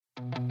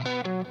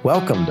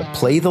Welcome to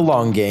Play the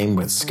Long Game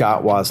with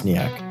Scott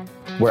Wozniak,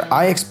 where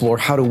I explore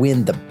how to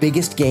win the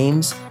biggest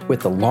games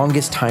with the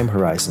longest time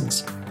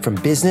horizons, from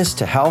business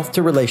to health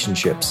to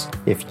relationships.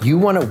 If you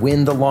want to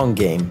win the long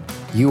game,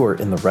 you are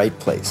in the right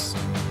place.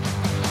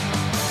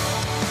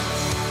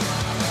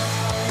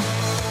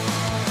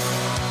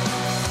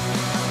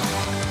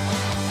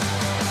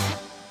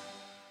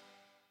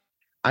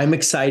 I'm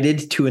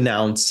excited to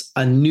announce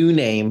a new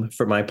name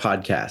for my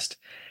podcast.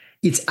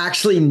 It's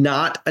actually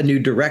not a new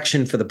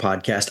direction for the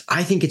podcast.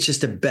 I think it's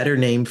just a better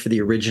name for the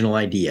original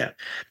idea.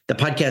 The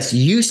podcast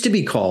used to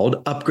be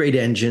called Upgrade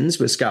Engines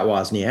with Scott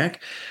Wozniak,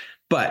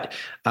 but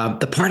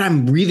the part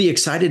I'm really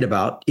excited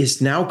about is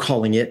now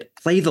calling it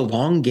Play the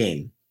Long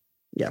Game.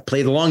 Yeah,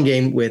 Play the Long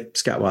Game with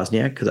Scott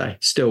Wozniak, because I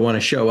still want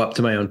to show up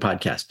to my own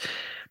podcast.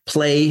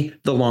 Play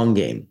the Long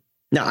Game.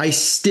 Now, I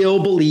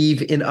still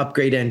believe in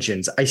upgrade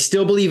engines. I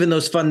still believe in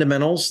those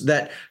fundamentals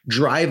that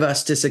drive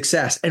us to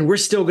success. And we're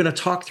still going to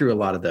talk through a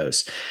lot of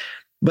those.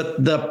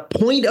 But the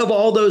point of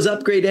all those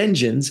upgrade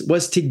engines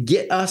was to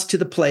get us to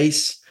the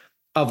place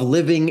of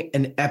living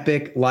an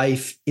epic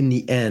life in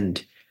the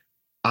end.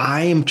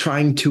 I am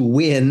trying to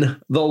win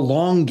the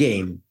long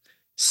game.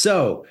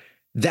 So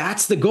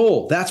that's the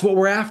goal. That's what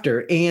we're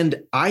after.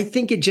 And I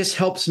think it just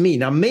helps me.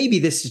 Now, maybe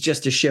this is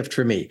just a shift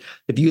for me.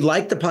 If you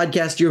like the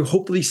podcast, you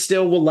hopefully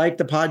still will like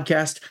the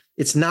podcast.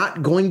 It's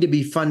not going to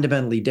be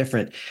fundamentally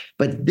different.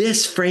 But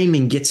this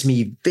framing gets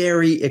me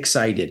very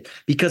excited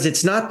because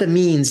it's not the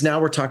means.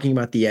 Now we're talking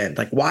about the end.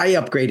 Like, why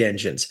upgrade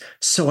engines?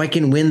 So I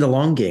can win the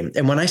long game.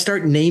 And when I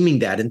start naming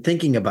that and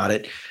thinking about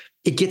it,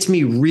 it gets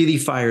me really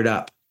fired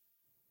up.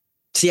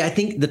 See, I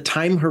think the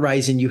time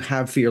horizon you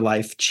have for your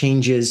life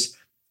changes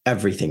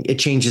everything. It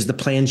changes the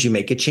plans you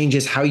make. It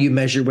changes how you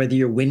measure whether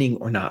you're winning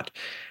or not.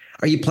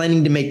 Are you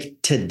planning to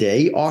make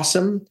today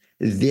awesome,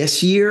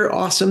 this year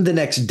awesome, the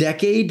next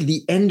decade,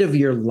 the end of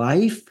your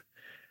life?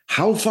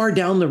 How far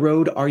down the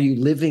road are you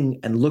living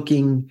and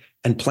looking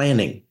and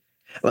planning?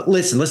 Well,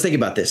 listen, let's think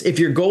about this. If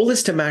your goal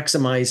is to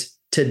maximize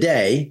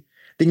today,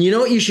 then you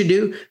know what you should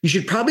do? You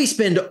should probably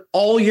spend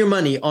all your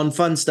money on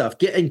fun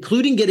stuff,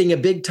 including getting a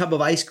big tub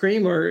of ice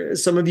cream, or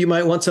some of you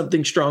might want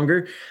something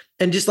stronger,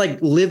 and just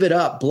like live it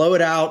up, blow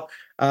it out,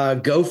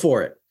 go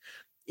for it.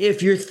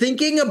 If you're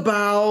thinking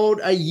about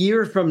a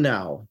year from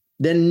now,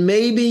 then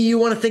maybe you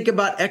want to think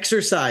about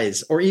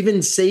exercise or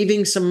even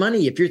saving some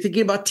money. If you're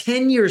thinking about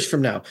 10 years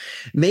from now,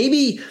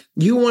 maybe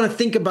you want to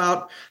think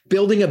about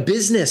building a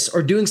business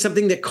or doing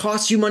something that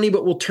costs you money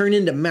but will turn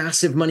into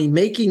massive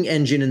money-making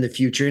engine in the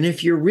future. And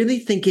if you're really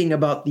thinking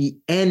about the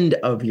end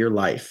of your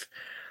life,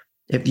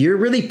 if you're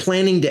really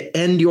planning to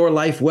end your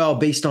life well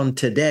based on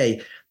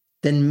today,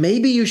 then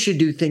maybe you should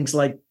do things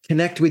like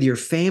connect with your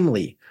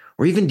family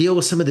or even deal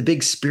with some of the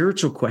big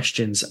spiritual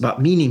questions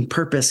about meaning,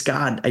 purpose,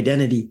 God,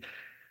 identity.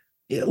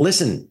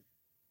 Listen,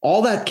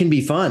 all that can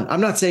be fun.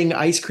 I'm not saying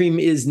ice cream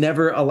is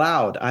never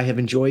allowed. I have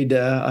enjoyed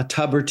a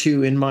tub or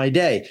two in my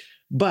day,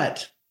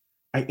 but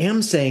I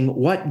am saying,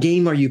 what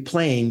game are you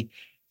playing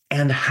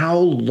and how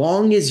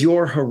long is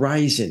your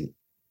horizon?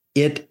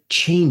 It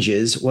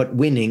changes what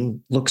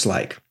winning looks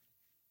like.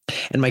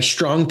 And my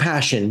strong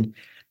passion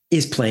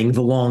is playing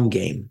the long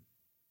game.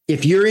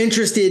 If you're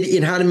interested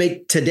in how to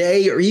make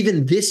today or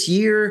even this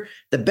year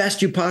the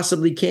best you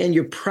possibly can,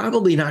 you're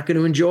probably not going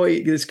to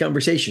enjoy this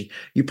conversation.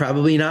 You're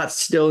probably not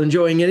still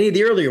enjoying any of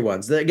the earlier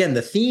ones. Again,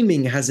 the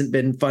theming hasn't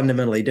been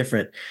fundamentally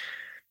different.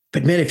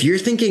 But man, if you're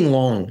thinking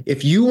long,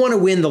 if you want to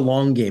win the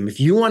long game, if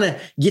you want to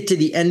get to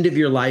the end of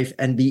your life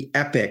and be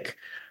epic,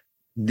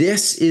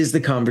 this is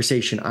the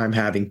conversation I'm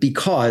having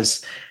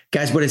because,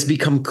 guys, what has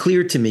become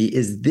clear to me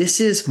is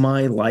this is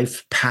my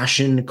life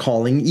passion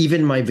calling,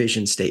 even my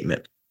vision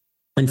statement.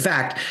 In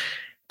fact,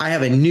 I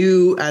have a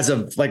new, as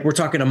of like we're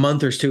talking a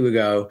month or two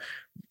ago,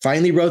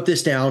 finally wrote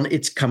this down.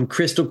 It's come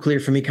crystal clear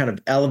for me, kind of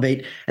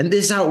elevate. And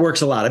this is how it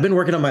works a lot. I've been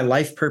working on my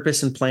life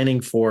purpose and planning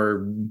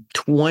for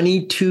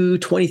 22,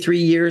 23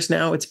 years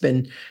now. It's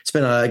been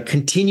a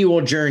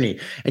continual journey.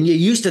 And you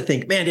used to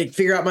think, man, to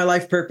figure out my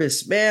life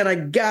purpose, man, I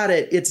got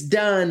it. It's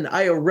done.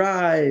 I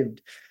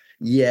arrived.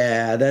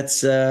 Yeah,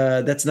 that's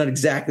not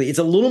exactly. It's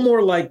a little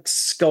more like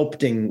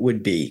sculpting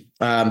would be.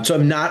 So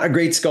I'm not a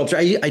great sculptor.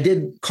 I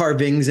did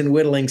carvings and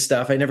whittling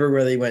stuff. I never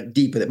really went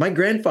deep with it. My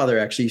grandfather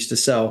actually used to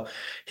sell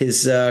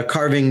his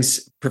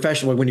carvings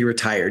professionally when he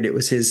retired. It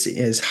was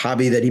his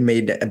hobby that he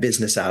made a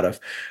business out of.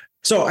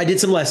 So I did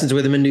some lessons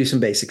with him and do some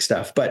basic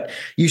stuff. But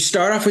you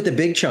start off with the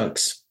big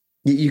chunks.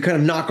 You kind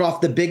of knock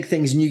off the big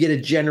things and you get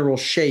a general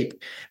shape.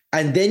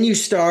 And then you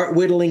start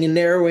whittling and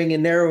narrowing,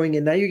 and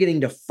now you're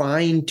getting to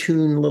fine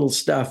tune little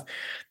stuff.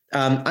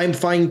 I'm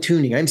fine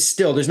tuning.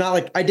 There's not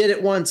like I did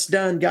it once,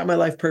 done, got my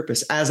life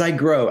purpose. As I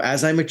grow,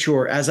 as I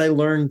mature, as I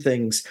learn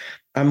things,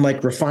 I'm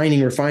like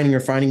refining.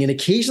 And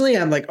occasionally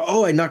I'm like,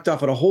 oh, I knocked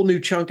off at a whole new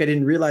chunk. I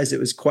didn't realize it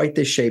was quite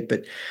this shape,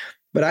 but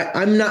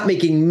I'm not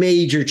making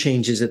major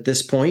changes at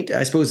this point.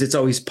 I suppose it's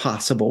always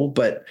possible,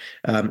 but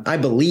I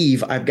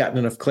believe I've gotten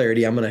enough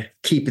clarity. I'm going to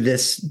keep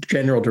this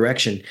general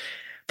direction.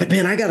 But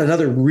man, I got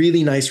another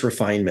really nice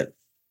refinement.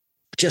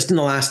 just in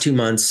the last 2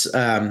 months,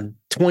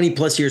 20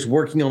 plus years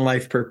working on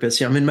life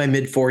purpose. I'm in my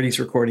mid 40s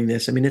recording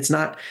this. I mean, it's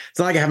not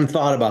like I haven't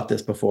thought about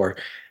this before,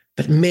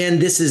 but man,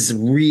 this is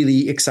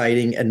really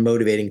exciting and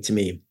motivating to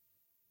me.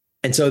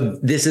 And so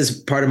this is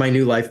part of my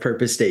new life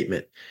purpose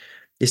statement,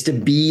 is to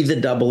be the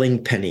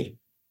doubling penny.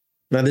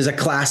 Now, there's a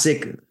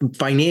classic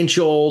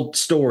financial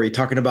story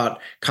talking about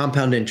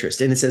compound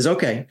interest. And it says,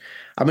 okay,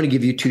 I'm going to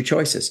give you two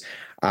choices.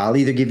 I'll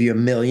either give you $1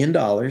 million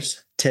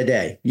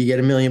today. You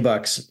get $1 million,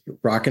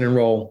 rocking and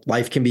roll,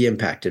 life can be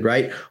impacted,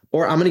 right?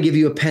 Or I'm going to give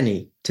you a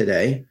penny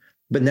today,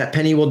 but that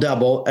penny will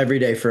double every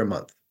day for a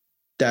month.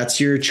 That's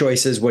your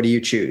choices. What do you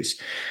choose?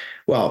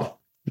 Well,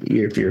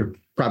 if you're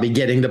probably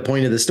getting the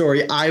point of the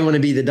story, I want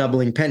to be the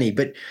doubling penny,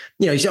 but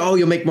you say, oh,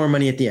 you'll make more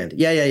money at the end.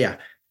 Yeah.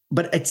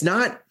 But it's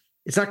not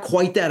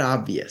quite that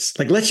obvious.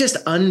 Like, let's just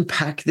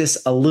unpack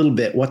this a little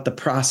bit, what the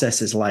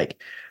process is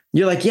like.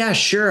 You're like, yeah,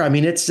 sure. I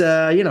mean, it's,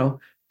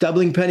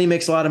 doubling penny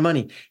makes a lot of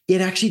money. It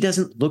actually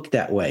doesn't look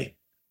that way.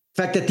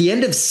 In fact, at the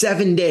end of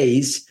 7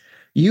 days,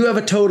 you have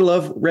a total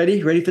of,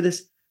 ready for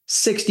this?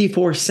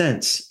 64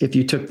 cents if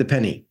you took the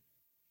penny.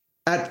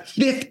 At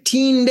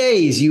 15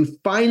 days, you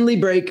finally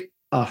break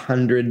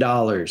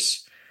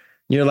 $100.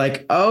 You're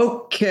like,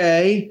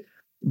 okay.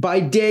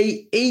 By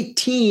day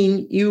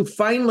 18, you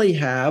finally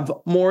have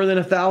more than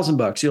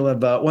 $1,000. You'll have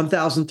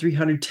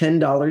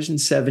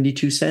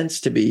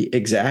 $1,310.72 to be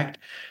exact.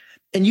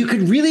 And you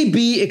could really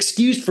be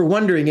excused for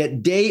wondering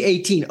at day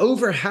 18,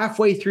 over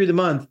halfway through the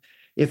month,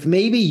 if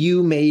maybe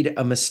you made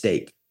a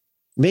mistake.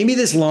 Maybe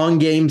this long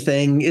game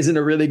thing isn't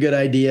a really good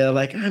idea.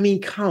 Like, I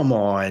mean, come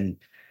on.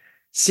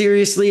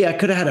 Seriously, I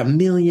could have had $1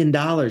 million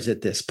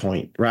at this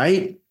point,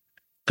 right?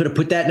 Could have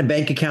put that in a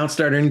bank account,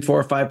 start earning 4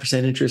 or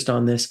 5% interest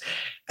on this.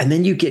 And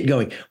then you get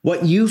going.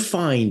 What you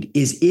find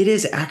is it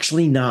is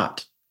actually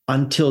not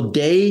until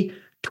day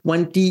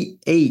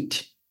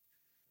 28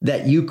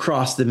 that you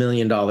cross the $1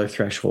 million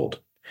threshold.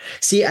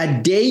 See,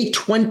 at day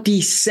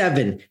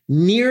 27,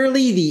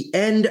 nearly the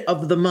end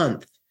of the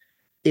month,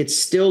 it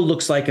still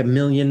looks like $1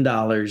 million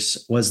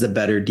was the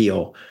better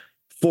deal.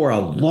 For a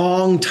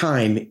long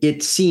time,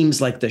 it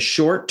seems like the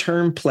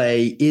short-term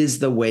play is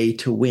the way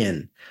to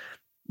win.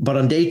 But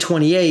on day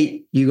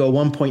 28, you go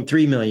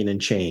 1.3 million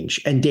and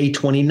change. And day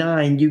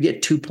 29, you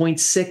get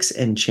 2.6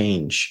 and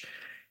change.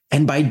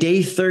 And by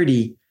day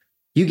 30,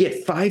 you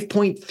get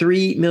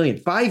 5.3 million,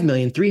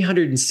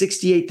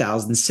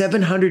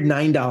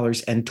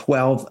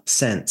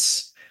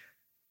 $5,368,709.12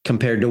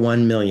 compared to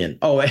 1 million.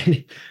 Oh,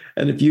 and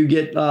if you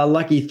get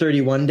lucky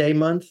 31-day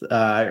month,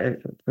 I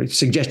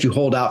suggest you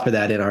hold out for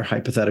that in our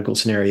hypothetical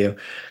scenario.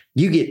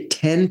 You get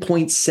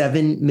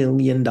 $10.7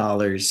 million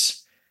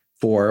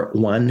for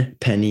 1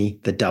 penny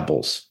that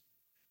doubles.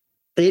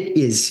 It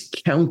is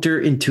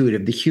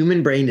counterintuitive. The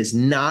human brain is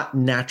not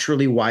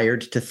naturally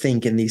wired to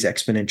think in these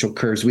exponential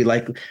curves. We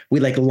like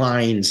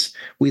lines.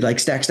 We like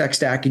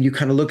stack, and you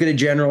kind of look at a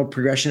general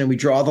progression and we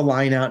draw the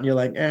line out and you're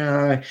like,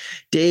 day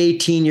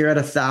 18, you're at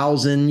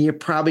 1,000. You're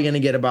probably going to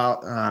get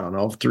about,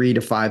 3,000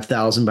 to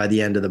 5,000 by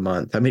the end of the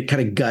month. I mean, it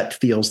kind of gut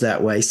feels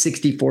that way.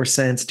 64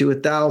 cents to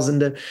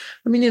 1,000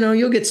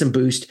 you'll get some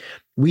boost.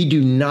 We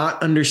do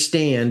not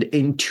understand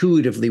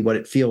intuitively what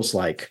it feels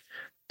like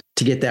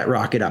to get that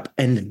rocket up.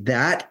 And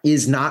that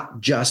is not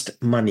just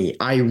money.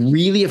 I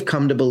really have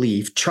come to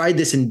believe, tried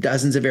this in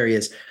dozens of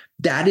areas,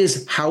 that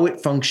is how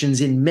it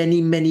functions in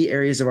many, many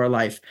areas of our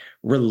life.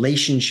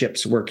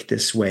 Relationships work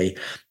this way.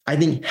 I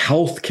think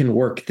health can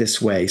work this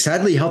way.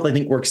 Sadly, health, I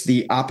think, works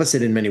the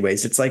opposite in many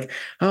ways. It's like,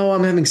 oh,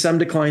 I'm having some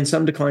decline,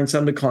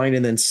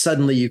 and then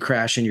suddenly you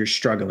crash and you're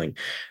struggling.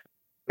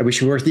 I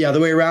wish it worked the other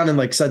way around and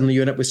like suddenly you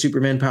end up with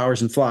Superman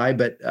powers and fly,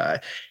 but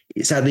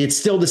sadly, it's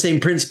still the same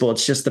principle.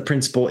 It's just the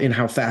principle in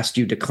how fast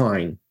you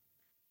decline.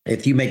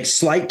 If you make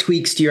slight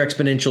tweaks to your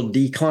exponential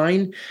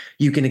decline,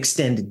 you can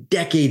extend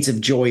decades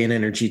of joy and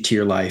energy to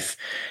your life.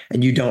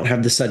 And you don't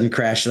have the sudden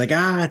crash like,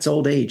 it's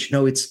old age.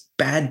 No, it's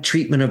bad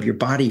treatment of your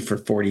body for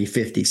 40,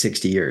 50,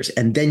 60 years.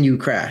 And then you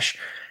crash.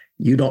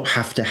 You don't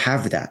have to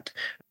have that.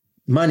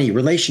 Money,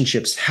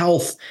 relationships,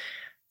 health,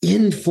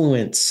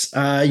 influence,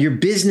 your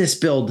business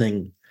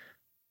building.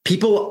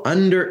 People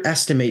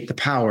underestimate the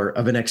power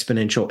of an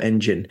exponential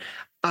engine.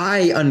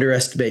 I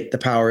underestimate the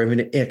power of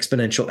an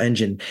exponential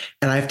engine.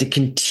 And I have to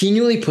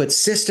continually put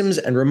systems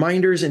and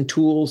reminders and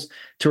tools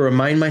to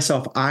remind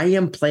myself I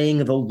am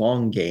playing the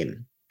long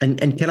game. And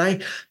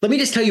let me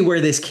just tell you where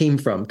this came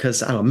from,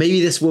 because I don't know,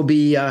 maybe this will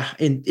be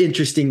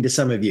interesting to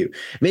some of you.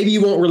 Maybe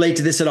you won't relate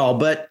to this at all,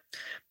 but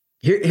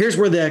here's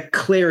where the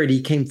clarity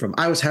came from.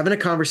 I was having a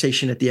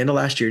conversation at the end of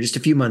last year, just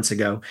a few months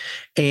ago,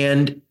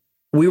 and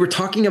we were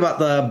talking about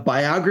the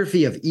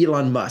biography of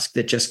Elon Musk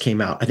that just came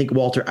out. I think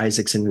Walter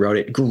Isaacson wrote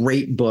it.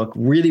 Great book,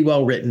 really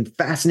well written,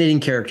 fascinating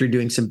character,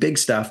 doing some big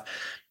stuff.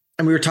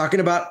 And we were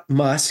talking about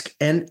Musk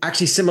and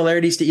actually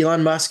similarities to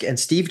Elon Musk and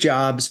Steve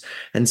Jobs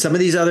and some of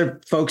these other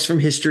folks from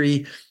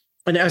history.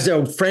 And as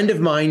a friend of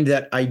mine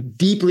that I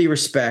deeply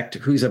respect,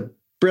 who's a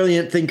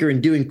brilliant thinker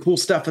and doing cool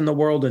stuff in the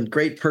world and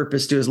great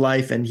purpose to his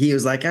life. And he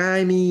was like,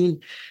 I mean,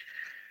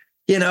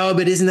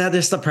 But isn't that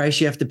just the price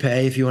you have to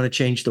pay if you want to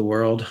change the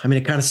world? I mean,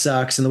 it kind of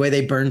sucks. And the way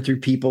they burn through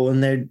people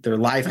and their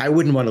life, I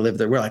wouldn't want to live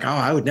there. We're like, oh,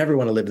 I would never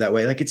want to live that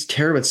way. Like, it's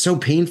terrible. It's so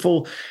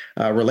painful,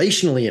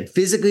 relationally and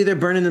physically. They're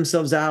burning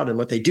themselves out, and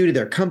what they do to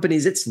their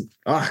companies, it's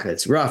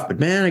rough. But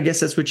man, I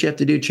guess that's what you have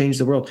to do, change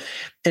the world.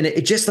 And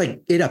it just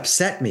like, it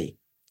upset me.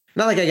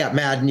 Not like I got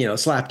mad and,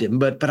 slapped him,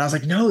 but I was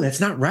like, no, that's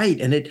not right.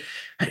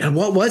 And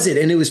what was it?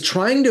 And it was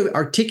trying to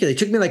articulate. It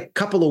took me like a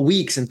couple of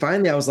weeks. And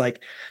finally I was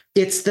like,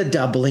 it's the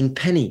doubling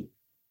penny.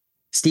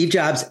 Steve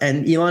Jobs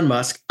and Elon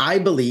Musk, I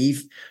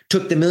believe,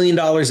 took the $1 million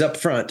up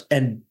front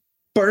and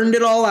burned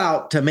it all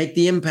out to make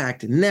the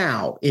impact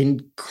now,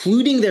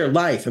 including their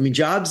life. I mean,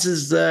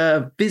 Jobs'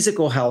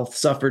 physical health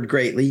suffered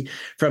greatly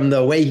from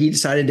the way he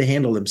decided to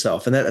handle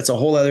himself. And that's a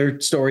whole other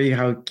story,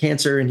 how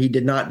cancer, and he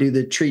did not do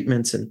the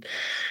treatments, and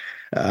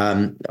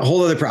a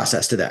whole other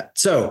process to that.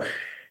 So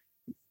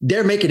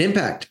they're making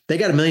impact. They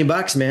got $1 million,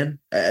 man.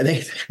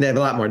 They have a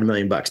lot more than $1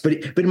 million, but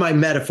in my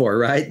metaphor,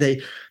 right?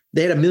 They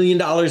had $1 million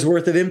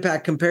worth of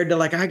impact compared to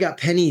like, I got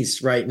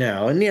pennies right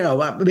now. And,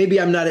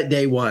 maybe I'm not at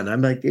day one.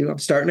 I'm like, I'm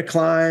starting to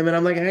climb, and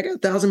I'm like, I got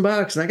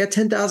 $1,000 and I got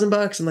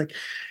 $10,000. I'm like,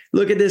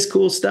 look at this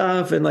cool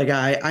stuff. And like,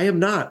 I am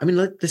not,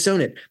 let's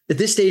own it. At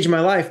this stage of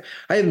my life,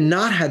 I have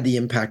not had the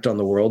impact on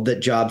the world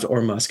that Jobs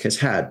or Musk has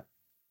had.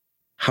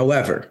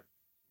 However,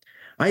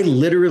 I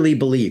literally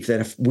believe that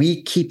if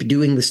we keep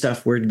doing the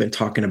stuff we've been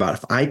talking about,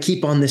 if I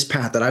keep on this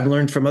path that I've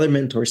learned from other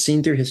mentors,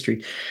 seen through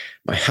history,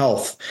 my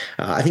health,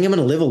 I think I'm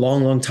going to live a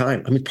long, long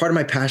time. Part of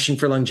my passion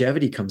for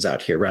longevity comes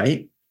out here,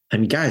 right?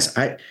 Guys,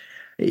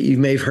 you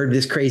may have heard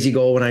this crazy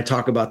goal when I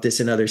talk about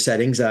this in other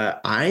settings.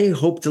 I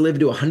hope to live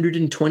to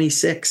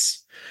 126.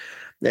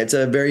 That's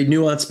a very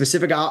nuanced,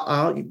 specific.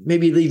 I'll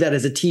maybe leave that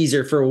as a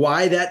teaser for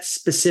why that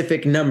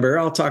specific number.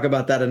 I'll talk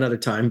about that another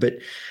time. But,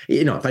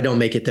 if I don't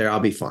make it there,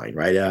 I'll be fine,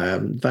 right?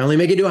 If I only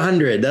make it to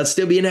 100, that'll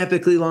still be an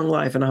epically long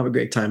life, and I'll have a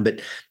great time.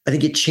 But I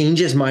think it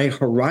changes my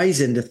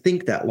horizon to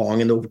think that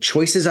long, and the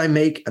choices I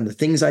make and the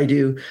things I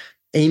do,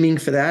 aiming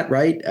for that,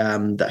 right?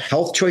 The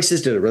health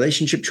choices to the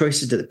relationship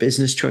choices to the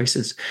business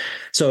choices.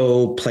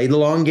 So play the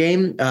long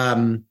game.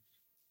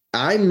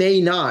 I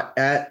may not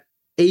at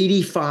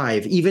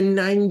 85, even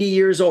 90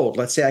 years old.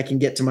 Let's say I can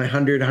get to my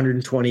 100,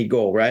 120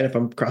 goal, right? If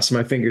I'm crossing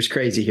my fingers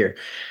crazy here.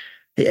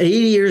 At 80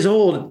 years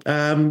old,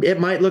 it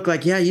might look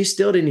like, yeah, you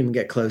still didn't even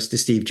get close to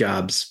Steve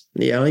Jobs.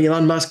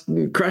 Elon Musk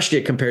crushed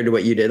it compared to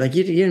what you did. Like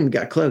you didn't even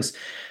got close.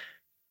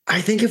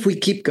 I think if we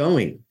keep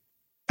going,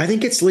 I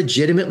think it's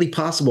legitimately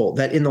possible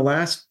that in the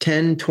last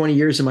 10, 20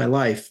 years of my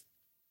life,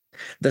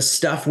 the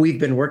stuff we've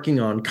been working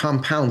on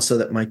compounds so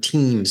that my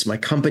teams, my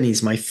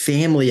companies, my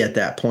family at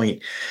that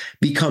point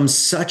becomes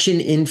such an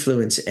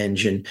influence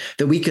engine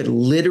that we could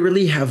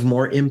literally have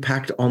more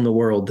impact on the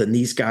world than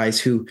these guys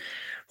who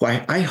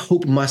I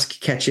hope Musk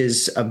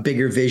catches a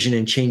bigger vision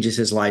and changes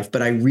his life.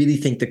 But I really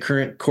think the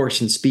current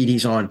course and speed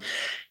he's on,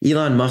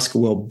 Elon Musk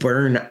will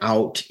burn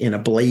out in a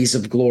blaze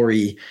of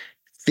glory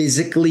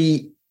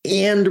physically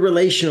and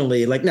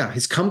relationally. Like, now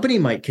his company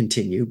might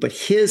continue, but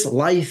his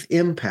life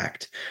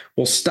impact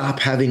will stop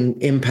having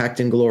impact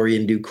and glory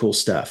and do cool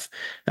stuff.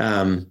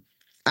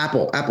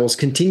 Apple's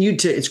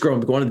continued it's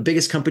grown, one of the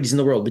biggest companies in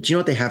the world. But you know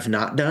what they have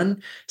not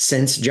done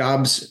since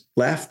Jobs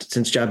left,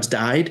 since Jobs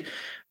died?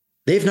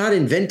 They've not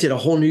invented a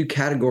whole new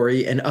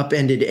category and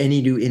upended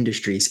any new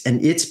industries.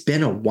 And it's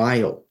been a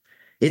while.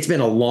 It's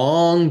been a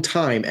long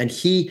time, and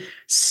he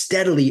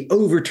steadily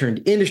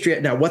overturned industry.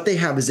 Now, what they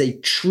have is a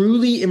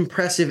truly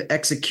impressive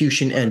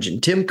execution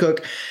engine. Tim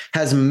Cook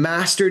has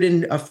mastered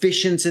in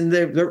efficiency, and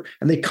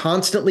they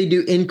constantly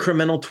do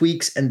incremental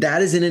tweaks, and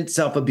that is in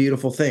itself a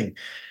beautiful thing.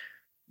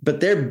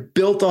 But they're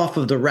built off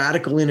of the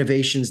radical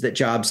innovations that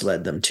Jobs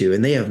led them to,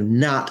 and they have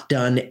not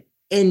done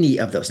any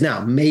of those. Now,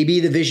 maybe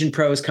the Vision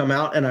Pros come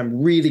out, and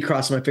I'm really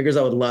crossing my fingers.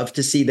 I would love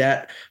to see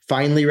that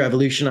finally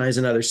revolutionize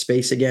another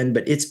space again,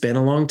 but it's been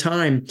a long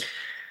time.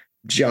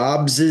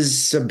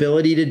 Jobs'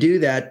 ability to do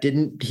that,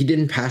 he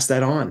didn't pass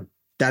that on.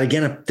 That,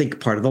 again, I think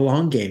part of the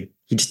long game.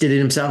 He just did it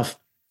himself.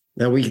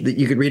 Now,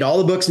 you could read all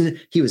the books,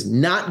 and he was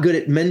not good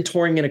at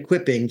mentoring and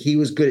equipping. He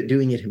was good at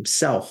doing it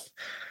himself.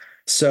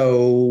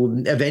 So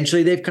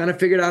eventually they've kind of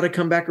figured out how to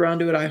come back around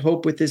to it, I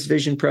hope, with this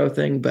Vision Pro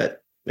thing, but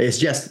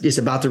it's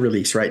about to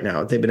release right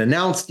now. They've been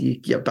announced.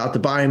 You're about to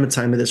buy them at the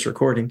time of this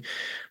recording.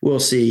 We'll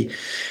see.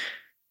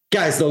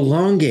 Guys, the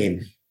long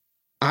game.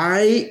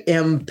 I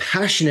am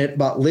passionate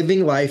about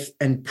living life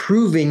and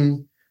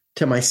proving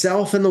to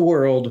myself and the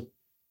world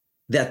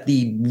that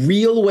the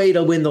real way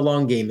to win the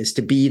long game is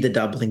to be the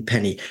doubling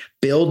penny.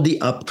 Build the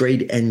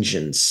upgrade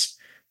engines.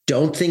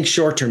 Don't think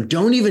short term.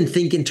 Don't even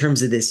think in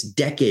terms of this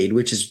decade,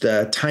 which is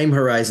the time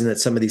horizon that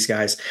some of these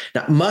guys.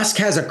 Now, Musk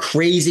has a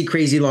crazy,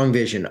 crazy long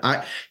vision.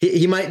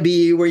 He might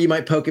be where you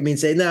might poke at me and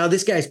say, no,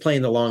 this guy's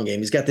playing the long game.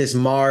 He's got this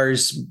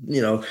Mars,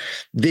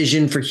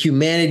 vision for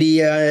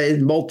humanity,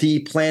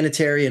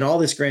 multi-planetary and all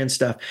this grand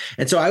stuff.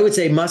 And so I would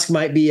say Musk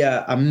might be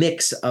a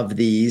mix of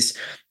these.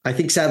 I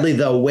think sadly,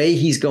 the way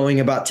he's going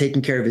about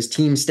taking care of his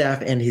team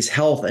staff and his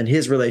health and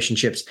his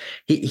relationships,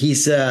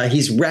 he's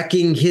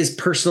wrecking his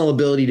personal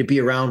ability to be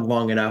around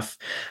long enough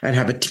and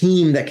have a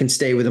team that can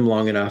stay with him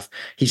long enough.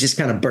 He's just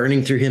kind of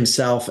burning through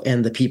himself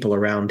and the people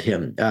around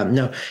him.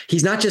 No,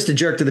 he's not just a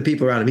jerk to the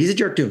people around him. He's a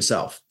jerk to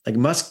himself. Like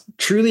Musk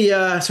truly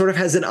sort of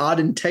has an odd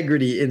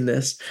integrity in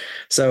this.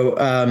 So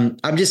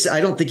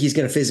I don't think he's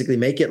going to physically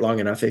make it long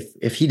enough.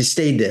 If he'd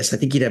stayed this, I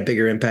think he'd have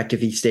bigger impact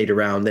if he stayed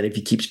around than if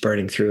he keeps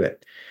burning through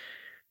it.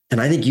 And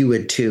I think you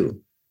would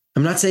too.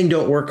 I'm not saying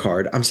don't work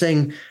hard. I'm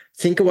saying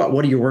think about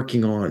what you're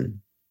working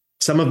on.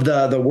 Some of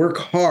the work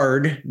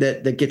hard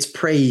that gets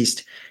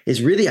praised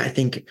is really, I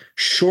think,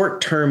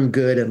 short-term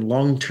good and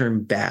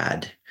long-term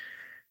bad.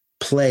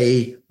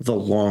 Play the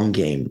long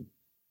game.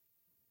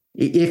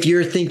 If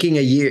you're thinking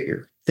a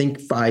year, think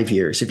 5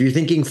 years. If you're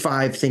thinking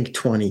 5, think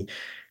 20. If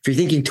you're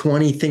thinking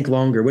 20, think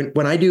longer.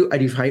 When I do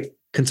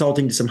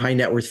consulting to some high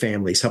net worth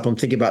families, help them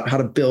think about how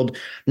to build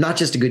not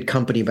just a good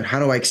company, but how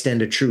do I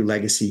extend a true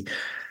legacy?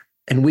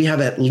 And we have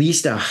at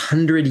least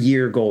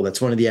 100-year goal. That's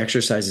one of the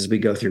exercises we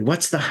go through.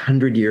 What's the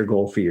 100-year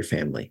goal for your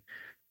family?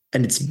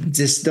 And it's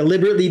just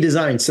deliberately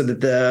designed so that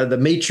the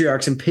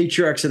matriarchs and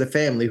patriarchs of the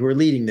family who are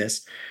leading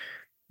this,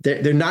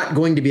 they're not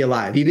going to be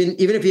alive. Even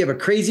if you have a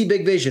crazy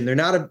big vision, they're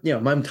not I'm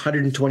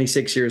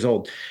 126 years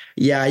old.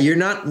 Yeah, you're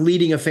not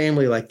leading a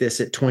family like this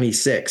at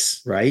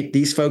 26, right?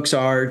 These folks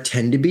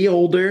tend to be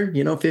older,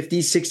 50s,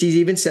 60s,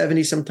 even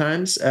 70s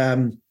sometimes.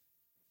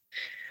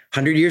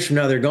 100 years from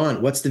now, they're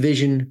gone. What's the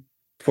vision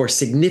for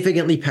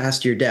significantly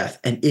past your death?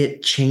 And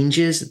it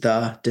changes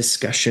the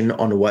discussion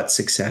on what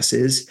success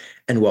is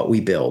and what we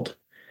build.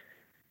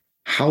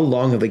 How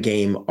long of a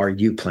game are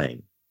you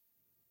playing?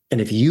 And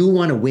if you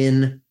want to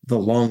win the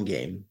long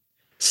game,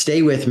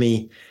 stay with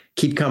me,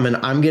 keep coming.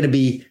 I'm going to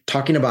be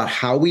talking about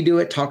how we do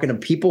it, talking to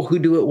people who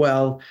do it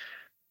well.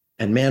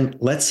 And man,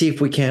 let's see if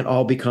we can't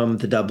all become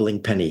the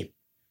doubling penny.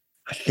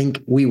 I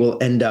think we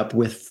will end up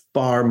with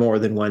far more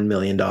than $1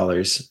 million,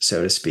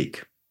 so to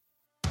speak.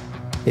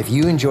 If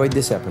you enjoyed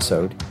this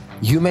episode,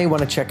 you may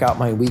want to check out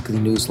my weekly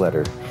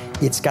newsletter.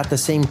 It's got the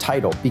same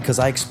title because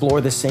I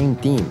explore the same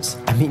themes.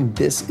 I mean,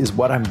 this is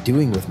what I'm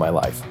doing with my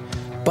life.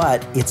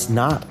 But it's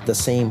not the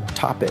same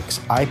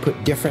topics. I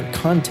put different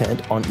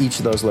content on each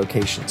of those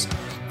locations.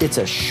 It's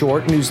a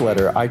short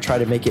newsletter. I try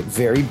to make it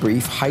very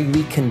brief,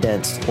 highly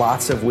condensed,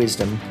 lots of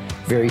wisdom,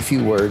 very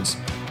few words.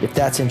 If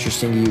that's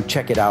interesting to you,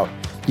 check it out.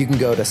 You can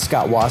go to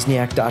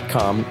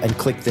scottwozniak.com and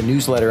click the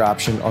newsletter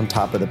option on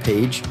top of the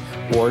page,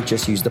 or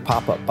just use the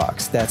pop-up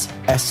box. That's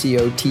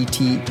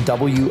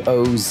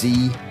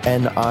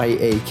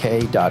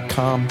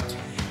SCOTTWOZNIAK.com.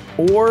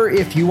 Or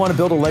if you want to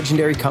build a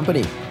legendary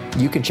company,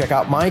 you can check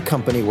out my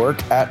company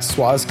work at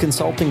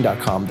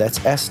swozconsulting.com. That's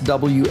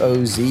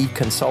SWOZ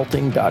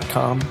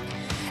consulting.com.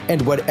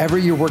 And whatever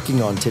you're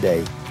working on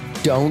today,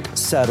 don't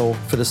settle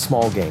for the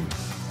small game.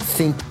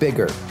 Think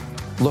bigger.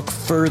 Look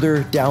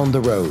further down the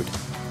road.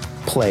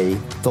 Play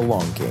the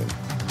long game.